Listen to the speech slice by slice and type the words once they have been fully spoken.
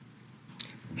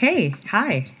Hey,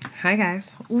 hi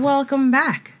guys. Welcome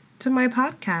back to my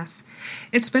podcast.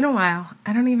 It's been a while.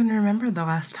 I don't even remember the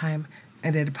last time I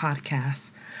did a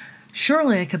podcast.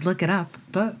 Surely I could look it up,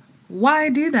 but why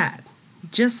do that?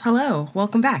 Just hello,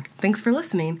 welcome back. Thanks for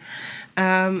listening.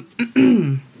 I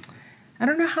don't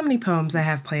know how many poems I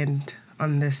have planned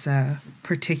on this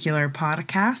particular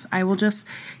podcast. I will just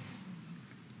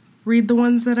read the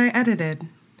ones that I edited.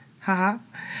 Haha.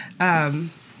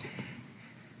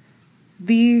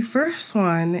 The first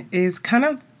one is kind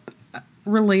of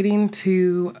relating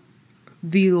to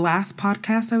the last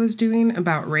podcast I was doing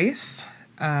about race.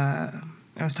 I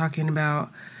was talking about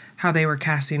how they were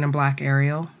casting a black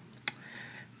Ariel.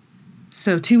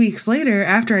 So 2 weeks later,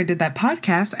 after I did that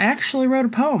podcast, I actually wrote a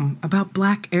poem about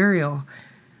black Ariel.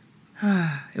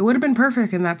 It would have been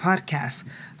perfect in that podcast.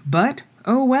 But,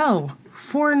 oh well,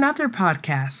 for another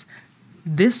podcast.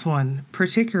 This one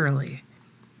particularly.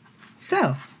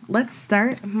 So, let's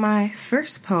start my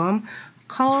first poem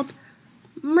called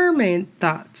Mermaid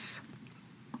Thoughts.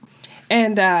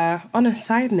 And on a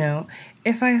side note,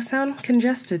 if I sound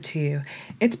congested to you,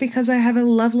 it's because I have a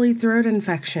lovely throat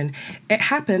infection. It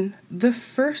happened the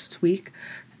first week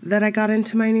that I got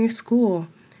into my new school.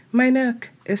 My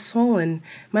neck is swollen.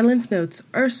 My lymph nodes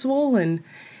are swollen.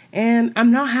 And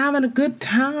I'm not having a good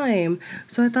time.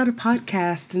 So I thought a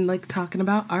podcast and talking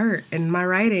about art and my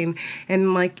writing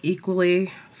and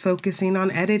equally focusing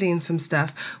on editing some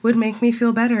stuff would make me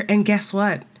feel better. And guess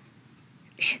what?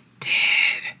 It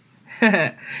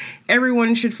did.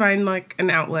 Everyone should find an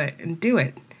outlet and do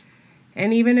it.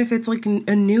 And even if it's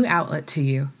a new outlet to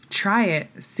you, try it.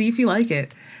 See if you like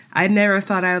it. I never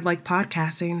thought I would like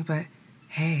podcasting, but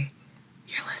hey,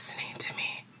 you're listening to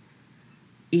me.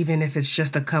 Even if it's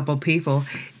just a couple people,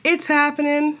 it's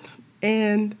happening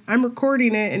and I'm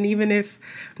recording it. And even if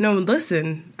no one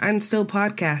listens, I'm still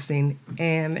podcasting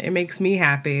and it makes me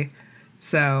happy.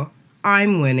 So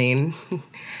I'm winning.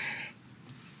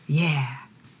 Yeah.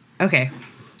 Okay.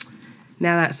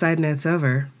 Now that side note's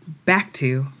over, back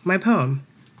to my poem,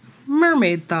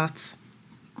 Mermaid Thoughts.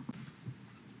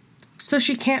 So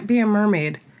she can't be a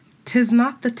mermaid. 'Tis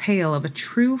not the tale of a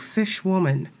true fish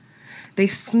woman. They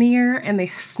sneer and they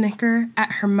snicker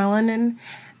at her melanin.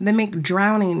 They make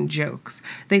drowning jokes.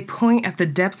 They point at the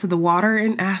depths of the water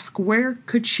and ask, where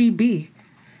could she be?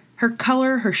 Her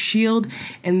color, her shield,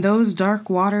 in those dark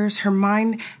waters, her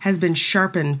mind has been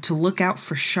sharpened to look out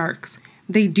for sharks.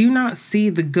 They do not see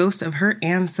the ghost of her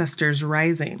ancestors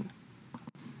rising.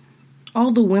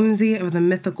 All the whimsy of the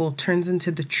mythical turns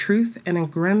into the truth in a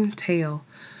grim tale.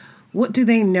 What do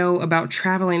they know about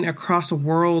traveling across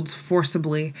worlds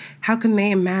forcibly? How can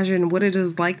they imagine what it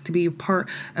is like to be a part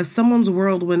of someone's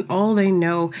world when all they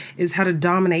know is how to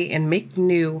dominate and make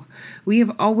new? We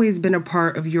have always been a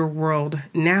part of your world.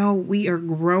 Now we are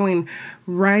growing,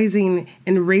 rising,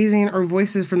 and raising our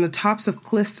voices from the tops of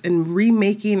cliffs and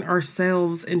remaking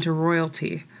ourselves into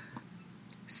royalty.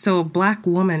 So a black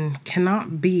woman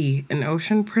cannot be an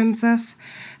ocean princess?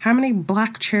 How many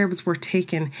black cherubs were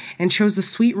taken and chose the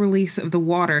sweet release of the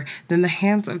water than the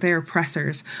hands of their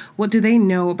oppressors? What do they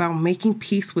know about making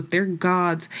peace with their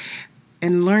gods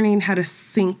and learning how to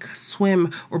sink,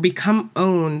 swim, or become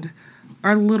owned?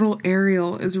 Our little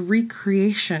Ariel is a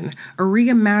recreation, a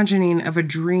reimagining of a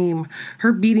dream.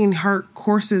 Her beating heart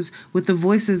courses with the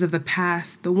voices of the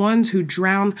past, the ones who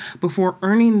drown before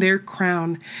earning their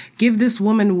crown. Give this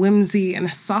woman whimsy and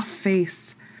a soft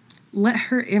face. Let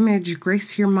her image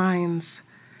grace your minds.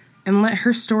 And let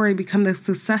her story become the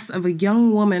success of a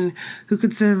young woman who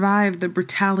could survive the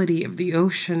brutality of the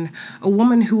ocean, a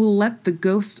woman who will let the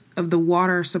ghost of the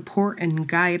water support and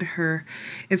guide her.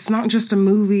 It's not just a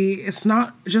movie, it's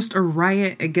not just a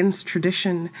riot against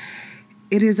tradition.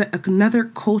 It is another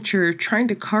culture trying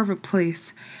to carve a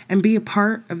place and be a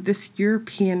part of this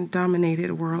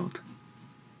European-dominated world.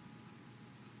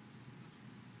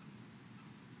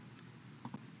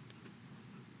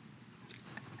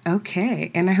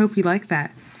 Okay, and I hope you like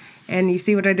that. And you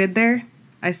see what I did there?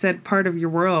 I said part of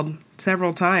your world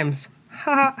several times.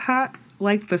 Ha ha ha,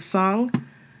 like the song?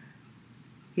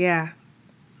 Yeah,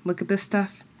 look at this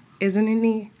stuff. Isn't it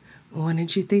neat? When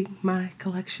did you think my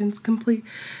collection's complete?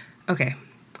 Okay.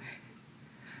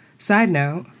 Side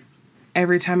note,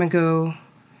 every time I go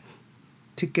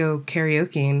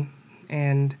karaokeing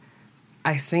and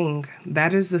I sing,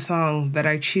 that is the song that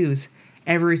I choose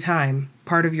every time.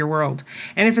 Part of Your World.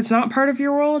 And if it's not Part of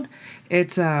Your World,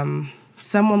 it's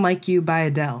Someone Like You by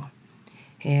Adele.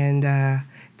 And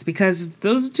it's because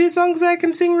those are two songs I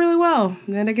can sing really well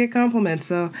and I get compliments.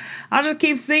 So I'll just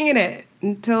keep singing it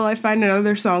until I find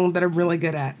another song that I'm really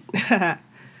good at.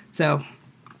 So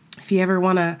if you ever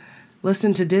want to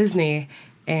listen to Disney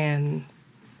and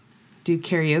do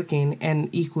karaoke and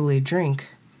equally drink,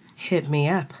 hit me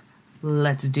up.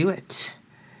 Let's do it.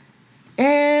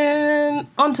 And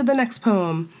on to the next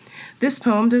poem. This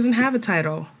poem doesn't have a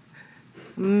title.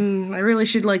 I really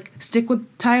should stick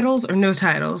with titles or no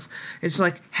titles. It's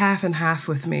like half and half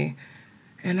with me.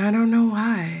 And I don't know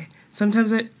why.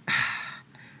 Sometimes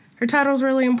her title's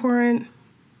really important.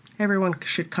 Everyone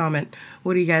should comment.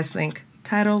 What do you guys think?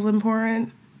 Title's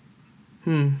important?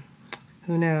 Who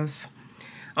knows?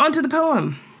 On to the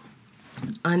poem.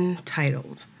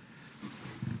 Untitled.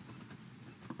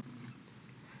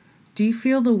 Do you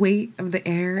feel the weight of the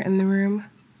air in the room?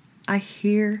 I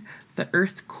hear the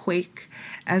earth quake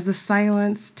as the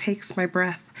silence takes my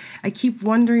breath. I keep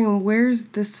wondering, where's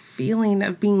this feeling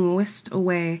of being whisked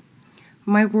away?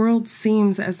 My world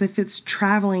seems as if it's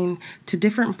traveling to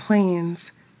different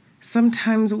planes.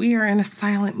 Sometimes we are in a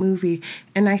silent movie,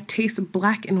 and I taste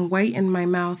black and white in my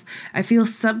mouth. I feel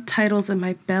subtitles in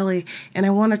my belly, and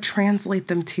I want to translate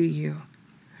them to you.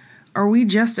 Are we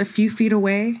just a few feet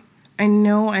away? I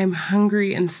know I'm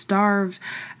hungry and starved.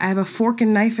 I have a fork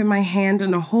and knife in my hand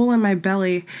and a hole in my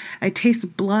belly. I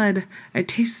taste blood. I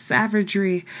taste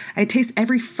savagery. I taste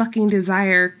every fucking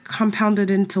desire compounded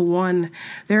into one.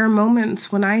 There are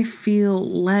moments when I feel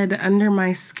lead under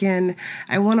my skin.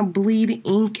 I want to bleed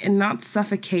ink and not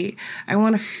suffocate. I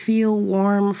want to feel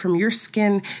warm from your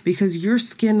skin because your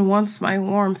skin wants my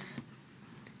warmth.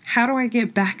 How do I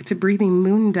get back to breathing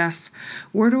moon dust?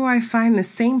 Where do I find the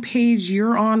same page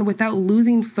you're on without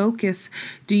losing focus?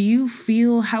 Do you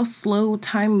feel how slow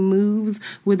time moves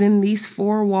within these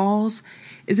four walls?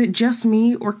 Is it just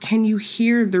me, or can you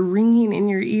hear the ringing in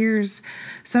your ears?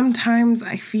 Sometimes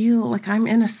I feel like I'm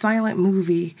in a silent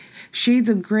movie. Shades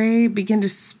of gray begin to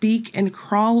speak and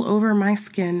crawl over my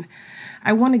skin.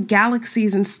 I wanted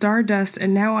galaxies and stardust,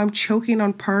 and now I'm choking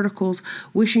on particles,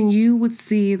 wishing you would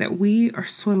see that we are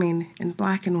swimming in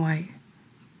black and white.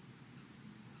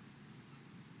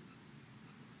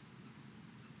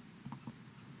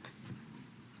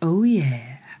 Oh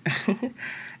yeah.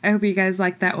 I hope you guys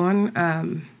like that one. I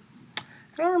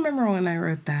don't remember when I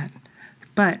wrote that,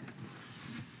 but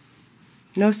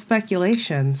no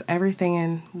speculations. Everything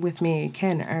in with me and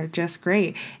Ken are just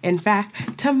great. In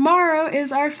fact, tomorrow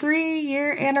is our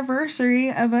 3-year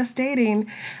anniversary of us dating.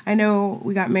 I know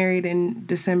we got married in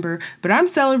December, but I'm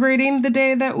celebrating the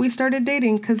day that we started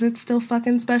dating because it's still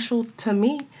fucking special to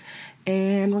me.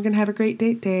 And we're going to have a great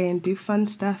date day and do fun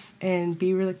stuff and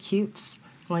be really cutes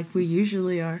like we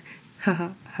usually are.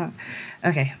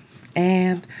 Okay,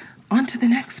 and on to the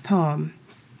next poem.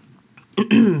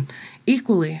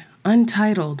 Equally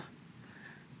untitled.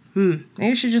 Maybe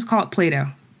I should just call it Play-Doh.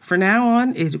 For now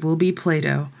on, it will be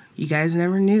Play-Doh. You guys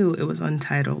never knew it was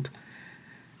untitled.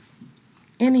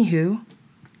 Anywho,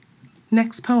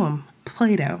 next poem,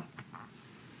 Play-Doh.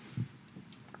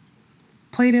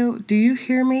 Play-Doh, do you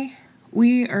hear me?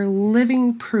 We are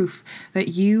living proof that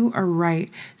you are right.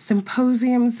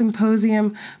 Symposium,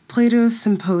 symposium, Plato's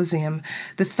symposium.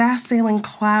 The fast-sailing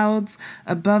clouds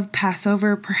above pass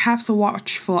over, perhaps a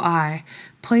watchful eye.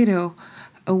 Plato,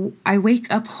 I wake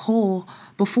up whole.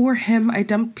 Before him, I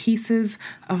dump pieces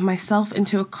of myself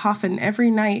into a coffin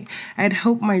every night. I'd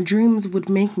hoped my dreams would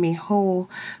make me whole,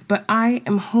 but I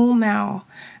am whole now.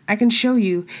 I can show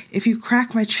you. If you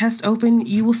crack my chest open,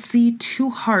 you will see two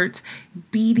hearts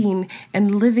beating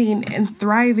and living and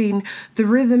thriving. The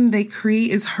rhythm they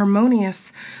create is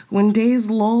harmonious. When days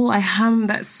lull, I hum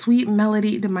that sweet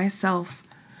melody to myself.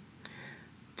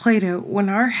 Plato, when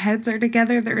our heads are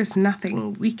together, there is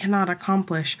nothing we cannot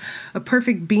accomplish. A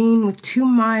perfect being with two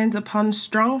minds upon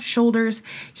strong shoulders,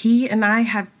 he and I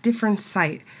have different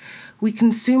sight. We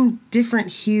consume different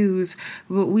hues,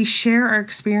 but we share our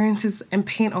experiences and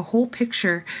paint a whole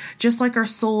picture. Just like our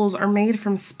souls are made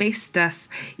from space dust,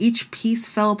 each piece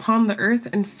fell upon the earth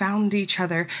and found each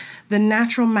other. The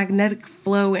natural magnetic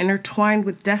flow intertwined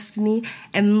with destiny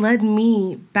and led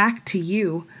me back to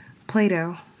you,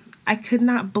 Plato. I could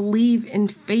not believe in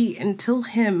fate until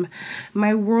him.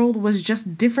 My world was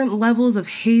just different levels of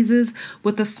hazes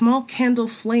with a small candle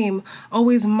flame,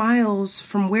 always miles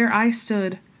from where I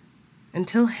stood.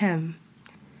 Until him.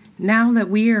 Now that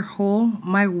we are whole,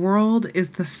 my world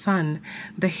is the sun.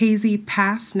 The hazy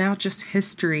past, now just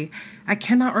history. I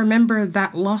cannot remember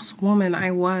that lost woman I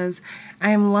was. I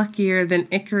am luckier than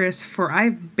Icarus, for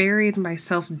I've buried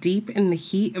myself deep in the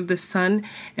heat of the sun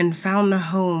and found a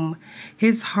home.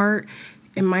 His heart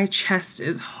in my chest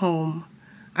is home.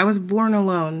 I was born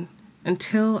alone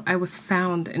until I was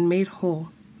found and made whole.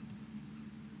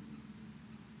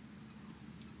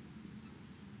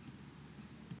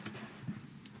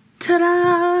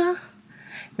 Ta-da!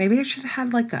 Maybe I should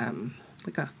have like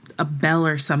like a bell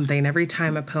or something every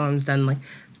time a poem's done, like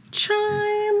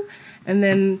chime, and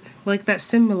then like that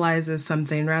symbolizes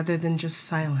something rather than just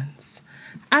silence.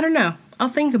 I don't know. I'll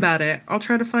think about it. I'll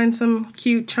try to find some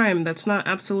cute chime that's not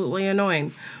absolutely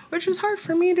annoying, which is hard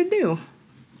for me to do.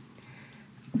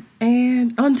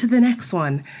 And on to the next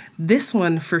one. This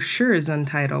one for sure is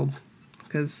untitled,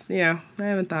 because, I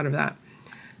haven't thought of that.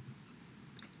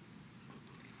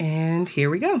 And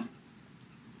here we go.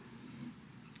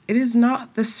 It is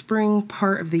not the spring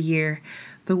part of the year.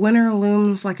 The winter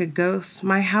looms like a ghost.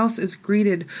 My house is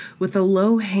greeted with a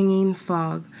low-hanging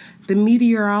fog. The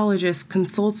meteorologist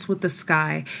consults with the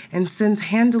sky and sends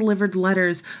hand-delivered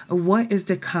letters of what is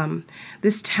to come.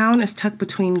 This town is tucked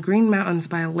between green mountains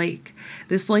by a lake.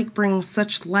 This lake brings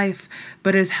such life,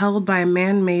 but is held by a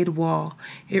man-made wall.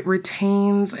 It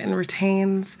retains and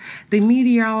retains. The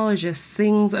meteorologist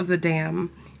sings of the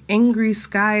dam. Angry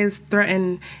skies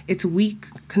threaten its weak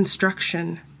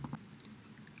construction.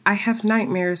 I have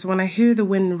nightmares when I hear the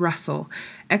wind rustle.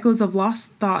 Echoes of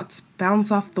lost thoughts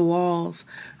bounce off the walls.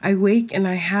 I wake and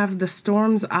I have the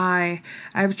storm's eye.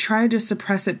 I have tried to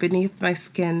suppress it beneath my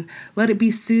skin. Let it be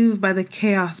soothed by the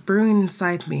chaos brewing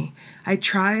inside me. I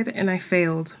tried and I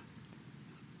failed.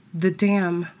 The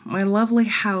dam, my lovely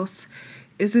house,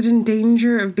 is it in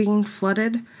danger of being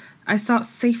flooded? I sought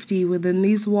safety within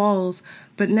these walls,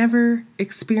 but never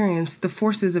experienced the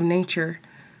forces of nature.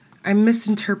 I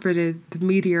misinterpreted the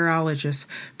meteorologist.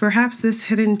 Perhaps this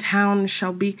hidden town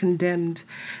shall be condemned.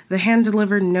 The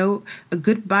hand-delivered note, a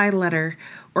goodbye letter,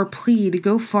 or plea to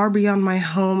go far beyond my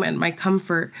home and my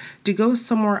comfort, to go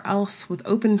somewhere else with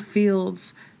open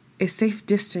fields, a safe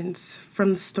distance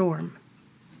from the storm.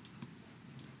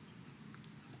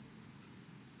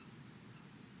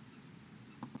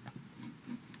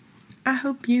 I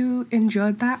hope you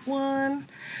enjoyed that one.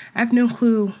 I have no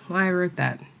clue why I wrote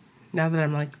that, now that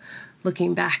I'm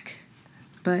looking back.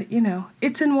 But,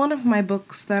 it's in one of my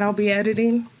books that I'll be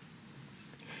editing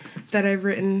that I've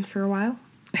written for a while.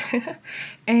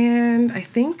 And I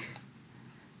think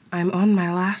I'm on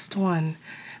my last one.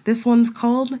 This one's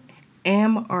called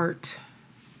Am Art.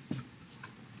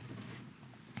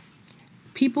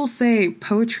 People say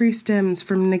poetry stems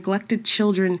from neglected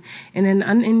children in an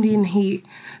unending heat,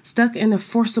 stuck in a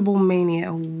forcible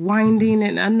mania, winding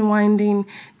and unwinding,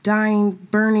 dying,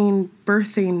 burning,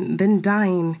 birthing, then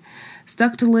dying,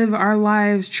 stuck to live our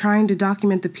lives trying to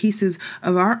document the pieces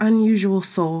of our unusual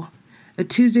soul. A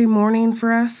Tuesday morning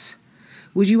for us?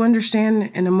 Would you understand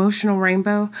an emotional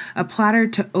rainbow, a platter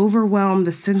to overwhelm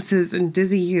the senses and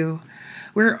dizzy you?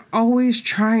 We're always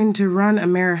trying to run a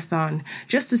marathon,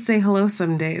 just to say hello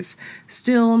some days.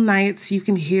 Still nights you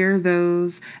can hear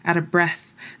those out of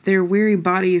breath, their weary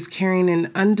bodies carrying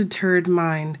an undeterred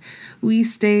mind. We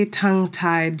stay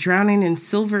tongue-tied, drowning in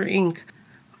silver ink.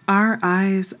 Our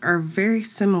eyes are very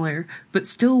similar, but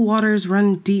still waters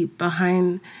run deep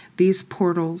behind these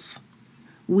portals.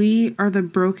 We are the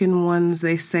broken ones,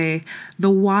 they say, the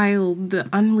wild, the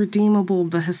unredeemable,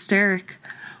 the hysteric.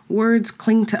 Words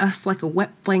cling to us like a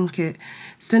wet blanket.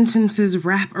 Sentences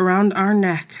wrap around our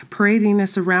neck, parading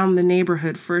us around the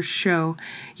neighborhood for a show.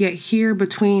 Yet here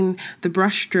between the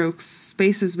brushstrokes,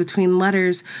 spaces between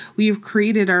letters, we have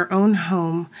created our own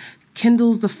home,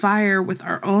 kindles the fire with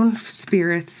our own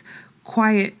spirits.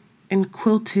 Quiet and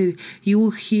quilted, you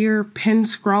will hear pen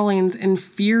scrawlings and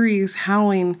furies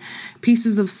howling,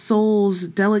 pieces of souls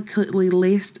delicately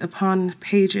laced upon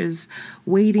pages,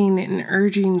 waiting and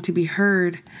urging to be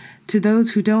heard. To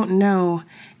those who don't know,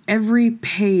 every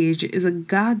page is a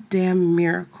goddamn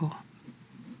miracle.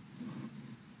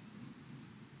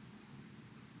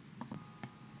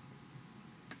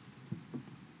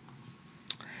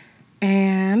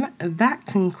 And that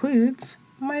concludes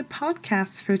my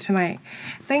podcast for tonight.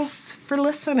 Thanks for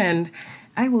listening.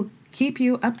 I will keep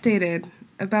you updated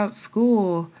about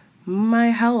school,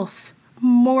 my health,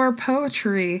 more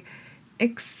poetry,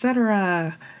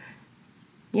 etc.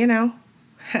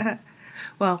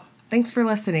 Well, thanks for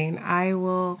listening. I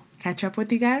will catch up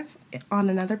with you guys on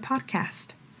another podcast.